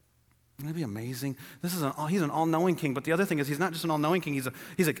 Wouldn't it be amazing? He's an all-knowing king, but the other thing is he's not just an all-knowing king,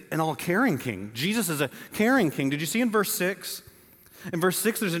 he's an all-caring king. Jesus is a caring king. Did you see in verse 6? In verse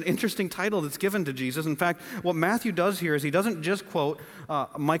 6, there's an interesting title that's given to Jesus. In fact, what Matthew does here is he doesn't just quote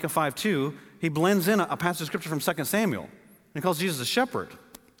Micah 5:2. He blends in a passage of scripture from 2 Samuel. And he calls Jesus a shepherd.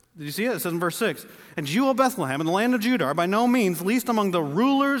 Did you see it? It says in verse 6, "And you, O Bethlehem, in the land of Judah, are by no means least among the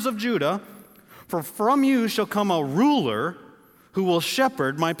rulers of Judah, for from you shall come a ruler who will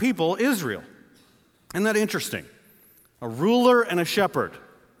shepherd my people Israel." Isn't that interesting? A ruler and a shepherd.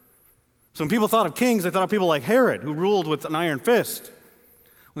 So when people thought of kings, they thought of people like Herod, who ruled with an iron fist.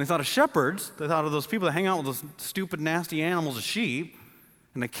 When they thought of shepherds, they thought of those people that hang out with those stupid, nasty animals of sheep,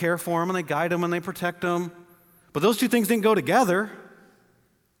 and they care for them, and they guide them, and they protect them. But those two things didn't go together.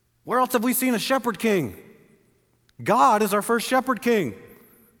 Where else have we seen a shepherd king? God is our first shepherd king.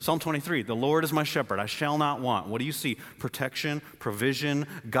 Psalm 23, "The Lord is my shepherd, I shall not want." What do you see? Protection, provision,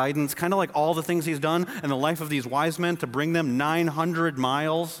 guidance, kind of like all the things he's done in the life of these wise men to bring them 900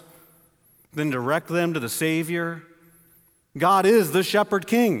 miles, then direct them to the Savior. God is the shepherd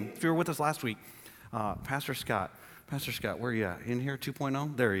king. If you were with us last week, Pastor Scott, where are you at? In here,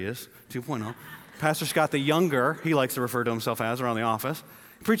 2.0? There he is, 2.0. Pastor Scott the younger, he likes to refer to himself as around the office,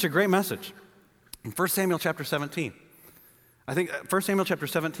 he preached a great message in 1 Samuel chapter 17. I think 1 Samuel chapter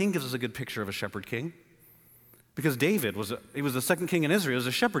 17 gives us a good picture of a shepherd king, because David was the second king in Israel, he was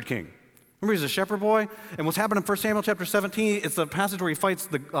a shepherd king. Remember, he's a shepherd boy? And what's happened in 1 Samuel chapter 17, it's the passage where he fights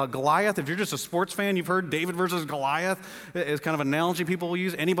the Goliath. If you're just a sports fan, you've heard David versus Goliath. It's kind of an analogy people will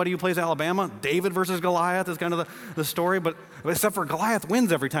use. Anybody who plays Alabama, David versus Goliath is kind of the story. But except for Goliath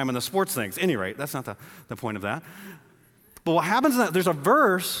wins every time in the sports things. At any rate, that's not the point of that. But what happens is that there's a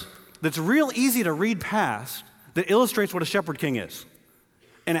verse that's real easy to read past that illustrates what a shepherd king is.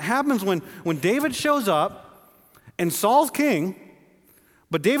 And it happens when David shows up and Saul's king,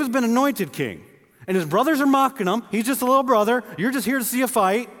 but David's been anointed king. And his brothers are mocking him. He's just a little brother. You're just here to see a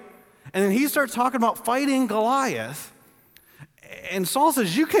fight. And then he starts talking about fighting Goliath. And Saul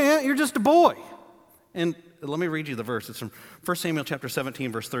says, "You can't. You're just a boy." And let me read you the verse. It's from 1 Samuel chapter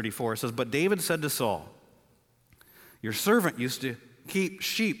 17, verse 34. It says, "But David said to Saul, 'Your servant used to keep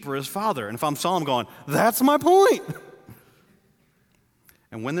sheep for his father.'" And if I'm Saul, I'm going, that's my point.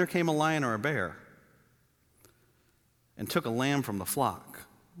 "And when there came a lion or a bear and took a lamb from the flock."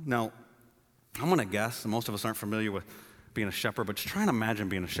 Now, I'm going to guess, and most of us aren't familiar with being a shepherd, but just try and imagine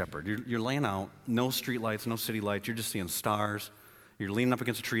being a shepherd. You're laying out, no street lights, no city lights. You're just seeing stars. You're leaning up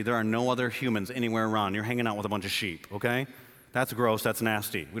against a tree. There are no other humans anywhere around. You're hanging out with a bunch of sheep, okay? That's gross. That's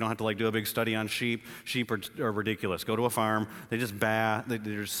nasty. We don't have to do a big study on sheep. Sheep are ridiculous. Go to a farm. They just bad. They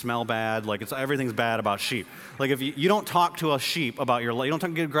just smell bad. Everything's bad about sheep. If you don't talk to a sheep about you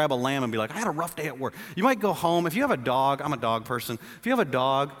don't grab a lamb and be like, I had a rough day at work. You might go home. If you have a dog, I'm a dog person. If you have a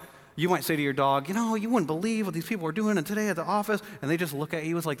dog, you might say to your dog, you wouldn't believe what these people were doing today at the office. And they just look at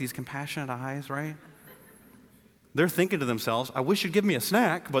you with these compassionate eyes, right? They're thinking to themselves, I wish you'd give me a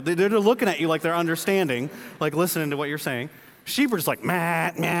snack. But they're looking at you like they're understanding, listening to what you're saying. Sheep are just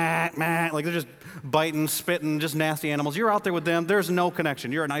mat, mat, mat. They're just biting, spitting, just nasty animals. You're out there with them. There's no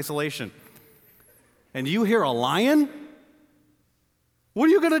connection. You're in isolation. And you hear a lion? What are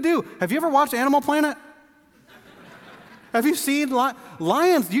you going to do? Have you ever watched Animal Planet? Have you seen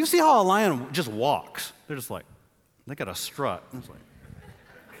lions? Do you see how a lion just walks? They're just they got a strut. It's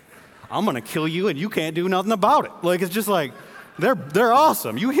I'm going to kill you and you can't do nothing about it. It's just they're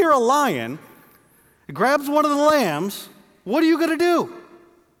awesome. You hear a lion, it grabs one of the lambs. What are you going to do?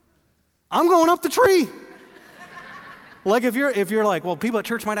 I'm going up the tree. If you're well, people at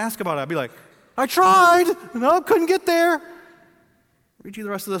church might ask about it. I'd be like, I tried. No, couldn't get there. Read you the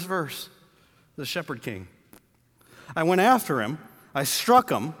rest of this verse. The shepherd king. I went after him. I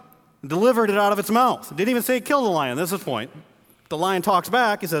struck him, delivered it out of its mouth. Didn't even say kill the lion. This is the point. The lion talks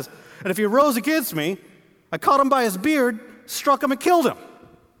back. He says, and if he rose against me, I caught him by his beard, struck him, and killed him.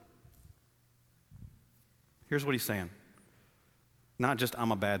 Here's what he's saying. Not just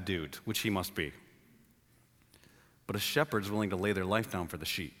I'm a bad dude, which he must be, but a shepherd's willing to lay their life down for the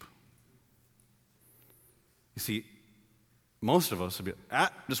sheep. You see, most of us would be,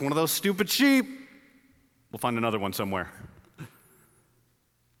 just one of those stupid sheep. We'll find another one somewhere.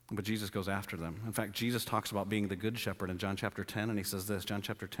 But Jesus goes after them. In fact, Jesus talks about being the good shepherd in John chapter 10, and he says this, John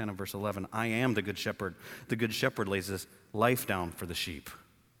chapter 10 and verse 11, I am the good shepherd. The good shepherd lays his life down for the sheep.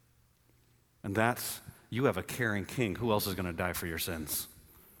 And you have a caring king. Who else is going to die for your sins?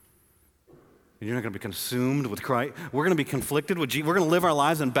 And you're not going to be consumed with Christ. We're going to be conflicted with Jesus. We're going to live our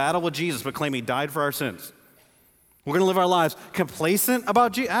lives in battle with Jesus, but claim he died for our sins. We're going to live our lives complacent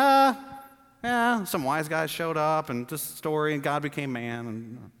about Jesus. Some wise guys showed up and this story and God became man.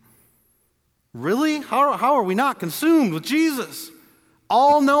 And really? How are we not consumed with Jesus?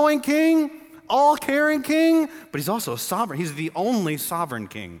 All-knowing king, all-caring king, but he's also a sovereign. He's the only sovereign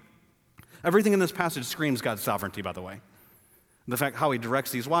king. Everything in this passage screams God's sovereignty, by the way. The fact how he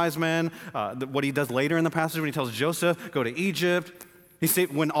directs these wise men, what he does later in the passage when he tells Joseph, go to Egypt. He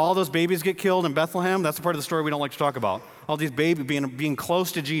said when all those babies get killed in Bethlehem, that's the part of the story we don't like to talk about. All these babies, being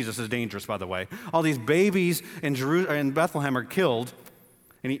close to Jesus is dangerous, by the way. All these babies in Bethlehem are killed,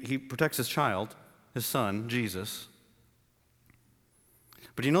 and he protects his child, his son, Jesus.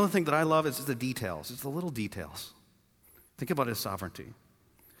 But you know the thing that I love is the details. It's the little details. Think about his sovereignty.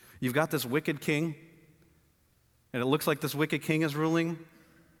 You've got this wicked king, and it looks like this wicked king is ruling.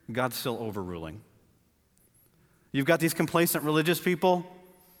 God's still overruling. You've got these complacent religious people.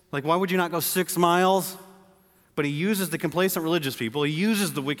 Why would you not go 6 miles? But he uses the complacent religious people, he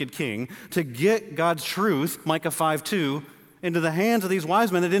uses the wicked king to get God's truth, Micah 5:2, into the hands of these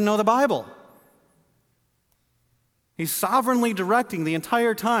wise men that didn't know the Bible. He's sovereignly directing the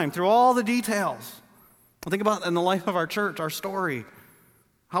entire time through all the details. Think about in the life of our church, our story.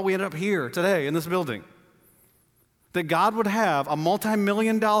 How we end up here today in this building. That God would have a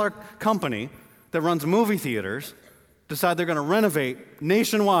multi-million-dollar company that runs movie theaters decide they're going to renovate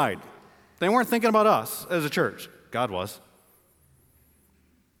nationwide. They weren't thinking about us as a church. God was.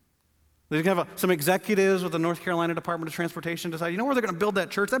 They have some executives with the North Carolina Department of Transportation decide, where they're going to build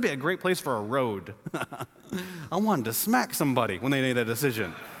that church? That'd be a great place for a road. I wanted to smack somebody when they made that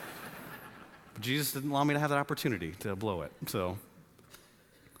decision. But Jesus didn't allow me to have that opportunity to blow it.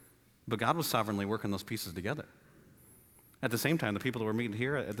 But God was sovereignly working those pieces together. At the same time, the people that were meeting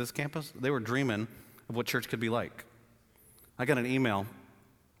here at this campus, they were dreaming of what church could be like. I got an email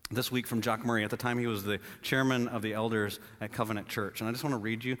this week from Jock Murray. At the time, he was the chairman of the elders at Covenant Church. And I just want to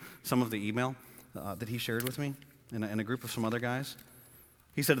read you some of the email that he shared with me in a group of some other guys.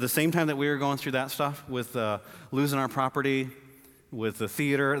 He said, at the same time that we were going through that stuff with losing our property, with the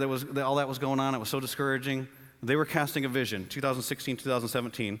theater, all that was going on, it was so discouraging. They were casting a vision, 2016,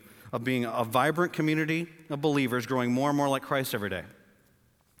 2017, of being a vibrant community of believers growing more and more like Christ every day.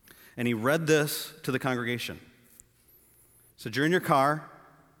 And he read this to the congregation. So you're in your car,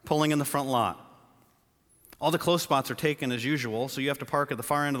 pulling in the front lot. All the close spots are taken as usual, so you have to park at the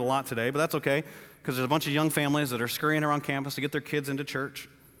far end of the lot today, but that's okay, because there's a bunch of young families that are scurrying around campus to get their kids into church.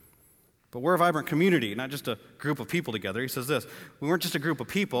 But we're a vibrant community, not just a group of people together. He says this, we weren't just a group of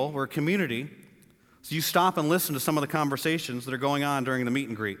people, we're a community. So you stop and listen to some of the conversations that are going on during the meet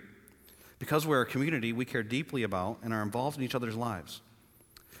and greet. Because we're a community we care deeply about and are involved in each other's lives.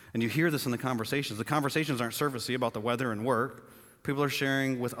 And you hear this in the conversations. The conversations aren't surfacey about the weather and work. People are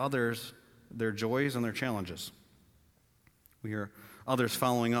sharing with others their joys and their challenges. We hear others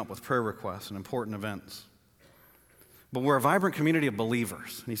following up with prayer requests and important events. But we're a vibrant community of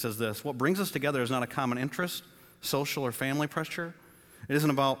believers. And he says this, what brings us together is not a common interest, social or family pressure. It isn't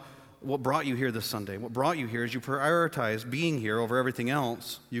about what brought you here this Sunday. What brought you here is you prioritize being here over everything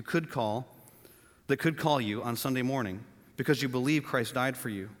else that could call you on Sunday morning because you believe Christ died for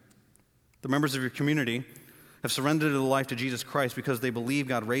you. The members of your community have surrendered their life to Jesus Christ because they believe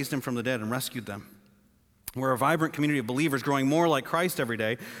God raised him from the dead and rescued them. We're a vibrant community of believers growing more like Christ every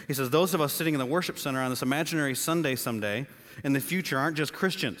day. He says those of us sitting in the worship center on this imaginary Sunday someday in the future aren't just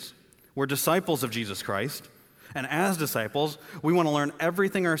Christians. We're disciples of Jesus Christ. And as disciples, we want to learn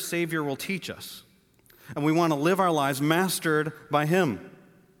everything our Savior will teach us. And we want to live our lives mastered by him.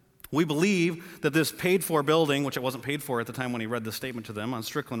 We believe that this paid-for building, which it wasn't paid for at the time when he read the statement to them on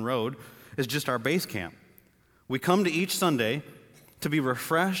Strickland Road, is just our base camp. We come to each Sunday to be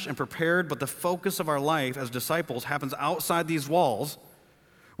refreshed and prepared, but the focus of our life as disciples happens outside these walls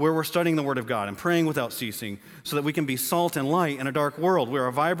where we're studying the Word of God and praying without ceasing so that we can be salt and light in a dark world. We're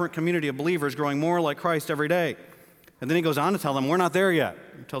a vibrant community of believers growing more like Christ every day. And then he goes on to tell them, we're not there yet,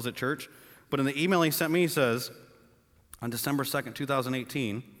 he tells it church. But in the email he sent me, he says, on December 2nd,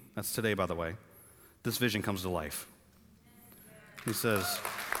 2018, that's today, by the way, this vision comes to life. He says,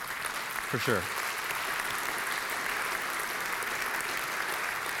 for sure.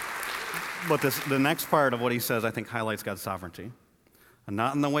 But the next part of what he says, I think, highlights God's sovereignty. And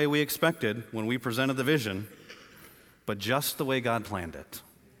not in the way we expected when we presented the vision, but just the way God planned it.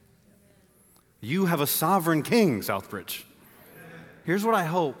 You have a sovereign king, Southbridge. Here's what I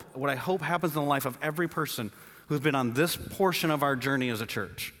hope happens in the life of every person who's been on this portion of our journey as a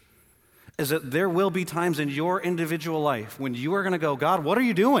church, is that there will be times in your individual life when you are going to go, God, what are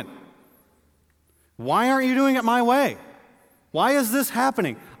you doing? Why aren't you doing it my way? Why is this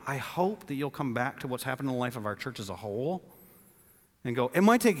happening? I hope that you'll come back to what's happened in the life of our church as a whole and go, it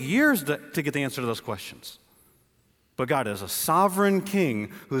might take years to get the answer to those questions. But God is a sovereign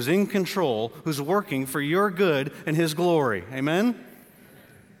king who's in control, who's working for your good and his glory. Amen?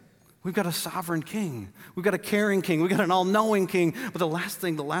 We've got a sovereign king. We've got a caring king. We've got an all-knowing king. But the last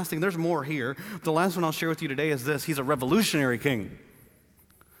thing, there's more here. The last one I'll share with you today is this. He's a revolutionary king.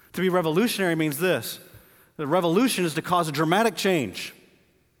 To be revolutionary means this. The revolution is to cause a dramatic change.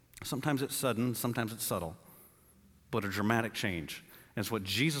 Sometimes it's sudden, sometimes it's subtle, but a dramatic change. And it's what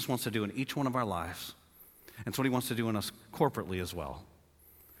Jesus wants to do in each one of our lives. And it's what he wants to do in us corporately as well.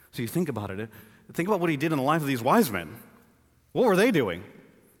 So you think about it. Think about what he did in the life of these wise men. What were they doing?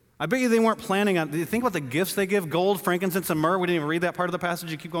 I bet you they weren't planning on, think about the gifts they give, gold, frankincense, and myrrh. We didn't even read that part of the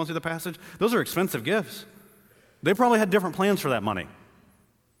passage. You keep going through the passage. Those are expensive gifts. They probably had different plans for that money.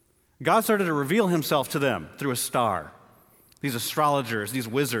 God started to reveal himself to them through a star. These astrologers, these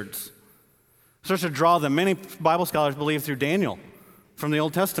wizards. Starts to draw them. Many Bible scholars believe through Daniel from the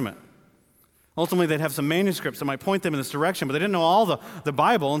Old Testament. Ultimately, they'd have some manuscripts that might point them in this direction, but they didn't know all the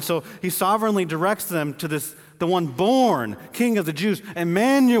Bible, and so he sovereignly directs them to the one born King of the Jews,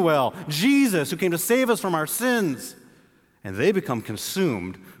 Emmanuel, Jesus, who came to save us from our sins. And they become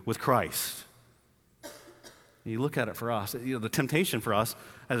consumed with Christ. You look at it for us, the temptation for us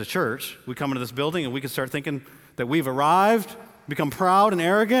as a church, we come into this building and we can start thinking that we've arrived, become proud and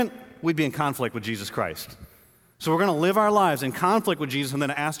arrogant, we'd be in conflict with Jesus Christ. So we're going to live our lives in conflict with Jesus and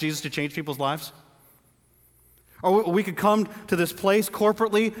then ask Jesus to change people's lives? Or we could come to this place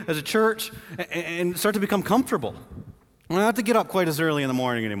corporately as a church and start to become comfortable. We don't have to get up quite as early in the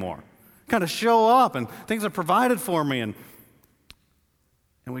morning anymore. Kind of show up and things are provided for me. And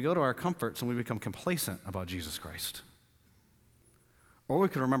we go to our comforts and we become complacent about Jesus Christ. Or we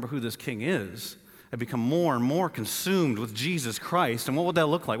could remember who this king is and become more and more consumed with Jesus Christ. And what would that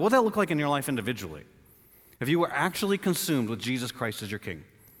look like? What would that look like in your life individually? If you were actually consumed with Jesus Christ as your king.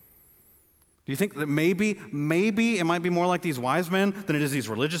 Do you think that maybe it might be more like these wise men than it is these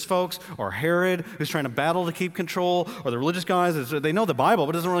religious folks or Herod who's trying to battle to keep control, or the religious guys, they know the Bible,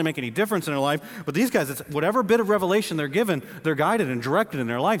 but it doesn't really make any difference in their life. But these guys, it's whatever bit of revelation they're given, they're guided and directed in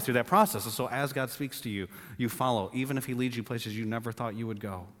their life through that process. And so as God speaks to you, you follow, even if he leads you places you never thought you would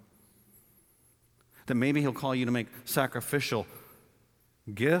go. That maybe he'll call you to make sacrificial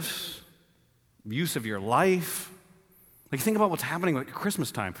gifts, use of your life. Like, think about what's happening at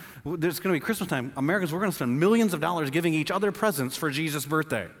Christmas time. There's going to be Christmas time. Americans, we're going to spend millions of dollars giving each other presents for Jesus'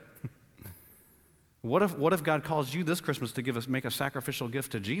 birthday. What if God calls you this Christmas to make a sacrificial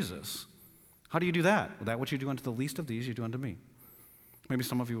gift to Jesus? How do you do that? That what you do unto the least of these, you do unto me. Maybe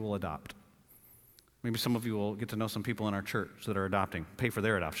some of you will adopt. Maybe some of you will get to know some people in our church that are adopting, pay for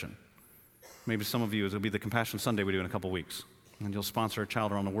their adoption. Maybe some of you, it'll be the Compassion Sunday we do in a couple weeks, and you'll sponsor a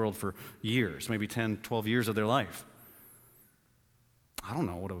child around the world for years, maybe 10, 12 years of their life. I don't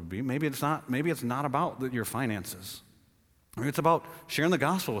know what it would be. Maybe it's not about your finances. Maybe it's about sharing the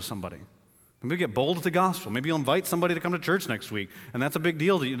gospel with somebody. Maybe get bold with the gospel. Maybe you'll invite somebody to come to church next week, and that's a big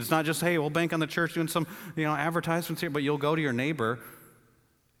deal to you. It's not just, hey, we'll bank on the church doing some advertisements here, but you'll go to your neighbor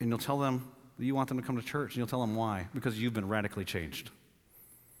and you'll tell them that you want them to come to church, and you'll tell them why, because you've been radically changed.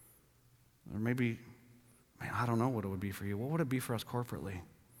 Or maybe, I don't know what it would be for you. What would it be for us corporately?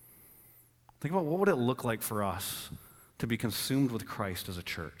 Think about what would it look like for us to be consumed with Christ as a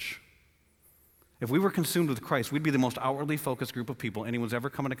church. If we were consumed with Christ, we'd be the most outwardly focused group of people anyone's ever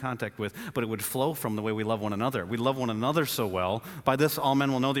come into contact with, but it would flow from the way we love one another. We love one another so well. By this, all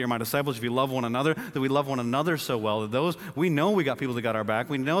men will know that you're my disciples if you love one another, that we love one another so well, that we know we got people that got our back.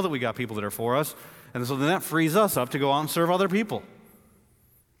 We know that we got people that are for us. And so then that frees us up to go out and serve other people.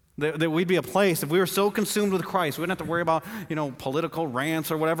 That we'd be a place, if we were so consumed with Christ, we wouldn't have to worry about, political rants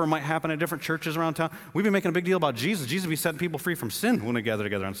or whatever might happen at different churches around town. We'd be making a big deal about Jesus. Jesus would be setting people free from sin when we gather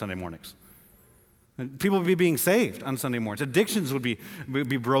together on Sunday mornings. And people would be being saved on Sunday mornings. Addictions would be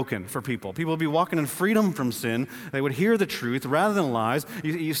broken for people. People would be walking in freedom from sin. They would hear the truth rather than lies.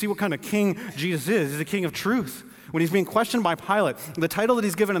 You see what kind of king Jesus is. He's a king of truth. When he's being questioned by Pilate, the title that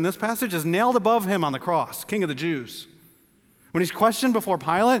he's given in this passage is nailed above him on the cross, King of the Jews. When he's questioned before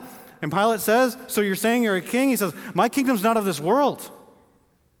Pilate, and Pilate says, so you're saying you're a king? He says, my kingdom's not of this world.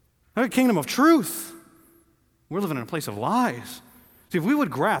 I'm a kingdom of truth. We're living in a place of lies. See, if we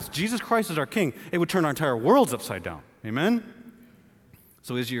would grasp Jesus Christ as our king, it would turn our entire worlds upside down. Amen?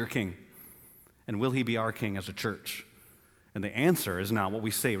 So is he your king? And will he be our king as a church? And the answer is not what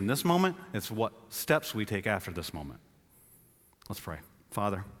we say in this moment, it's what steps we take after this moment. Let's pray.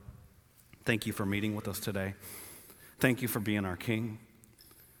 Father, thank you for meeting with us today. Thank you for being our king.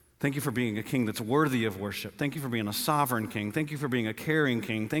 Thank you for being a king that's worthy of worship. Thank you for being a sovereign king. Thank you for being a caring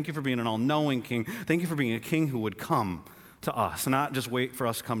king. Thank you for being an all-knowing king. Thank you for being a king who would come to us, not just wait for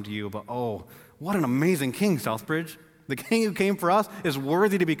us to come to you, but oh, what an amazing king, Southbridge. The king who came for us is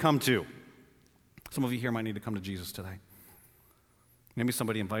worthy to be come to. Some of you here might need to come to Jesus today. Maybe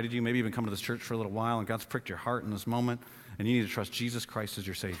somebody invited you. Maybe you've been coming to this church for a little while, and God's pricked your heart in this moment, and you need to trust Jesus Christ as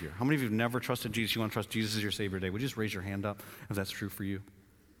your Savior. How many of you have never trusted Jesus? You want to trust Jesus as your Savior today? Would you just raise your hand up if that's true for you?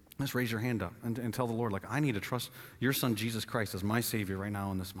 Just raise your hand up and tell the Lord, I need to trust your Son, Jesus Christ, as my Savior right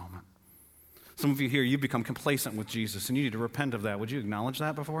now in this moment. Some of you here, you've become complacent with Jesus, and you need to repent of that. Would you acknowledge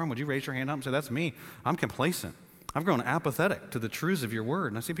that before him? Would you raise your hand up and say, that's me. I'm complacent. I've grown apathetic to the truths of your word.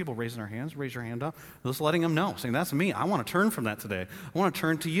 And I see people raising their hands. Raise your hand up. Just letting them know, saying, that's me. I want to turn from that today. I want to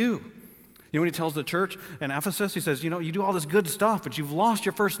turn to you. You know what he tells the church in Ephesus? He says, you do all this good stuff, but you've lost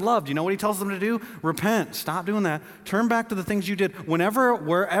your first love. Do you know what he tells them to do? Repent. Stop doing that. Turn back to the things you did.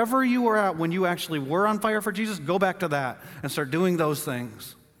 Wherever you were at when you actually were on fire for Jesus, go back to that and start doing those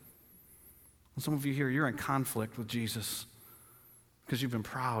things. And some of you here, you're in conflict with Jesus because you've been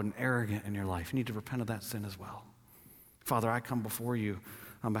proud and arrogant in your life. You need to repent of that sin as well. Father, I come before you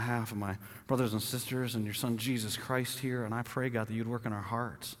on behalf of my brothers and sisters and your Son Jesus Christ here, and I pray, God, that you'd work in our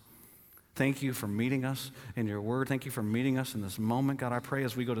hearts. Thank you for meeting us in your word. Thank you for meeting us in this moment. God, I pray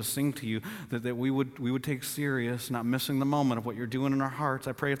as we go to sing to you that we would take serious, not missing the moment of what you're doing in our hearts.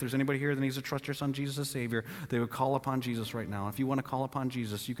 I pray if there's anybody here that needs to trust your Son Jesus as Savior, they would call upon Jesus right now. If you want to call upon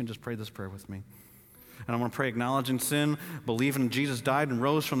Jesus, you can just pray this prayer with me. And I want to pray acknowledging sin, believing Jesus died and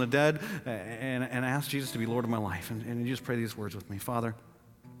rose from the dead, and ask Jesus to be Lord of my life. And you just pray these words with me. Father,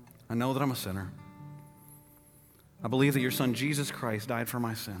 I know that I'm a sinner. I believe that your Son Jesus Christ died for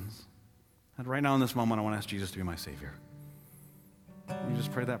my sins. And right now in this moment, I want to ask Jesus to be my Savior. You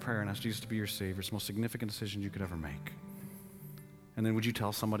just pray that prayer and ask Jesus to be your Savior. It's the most significant decision you could ever make. And then would you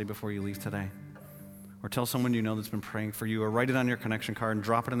tell somebody before you leave today? Or tell someone you know that's been praying for you, or write it on your connection card and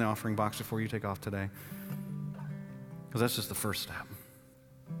drop it in the offering box before you take off today. Because that's just the first step.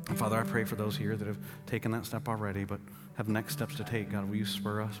 And Father, I pray for those here that have taken that step already, but have next steps to take. God, will you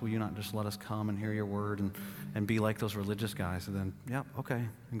spur us? Will you not just let us come and hear your word and be like those religious guys and then, yep, okay,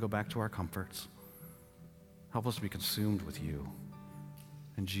 and go back to our comforts. Help us to be consumed with you.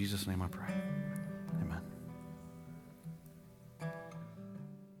 In Jesus' name I pray. Amen.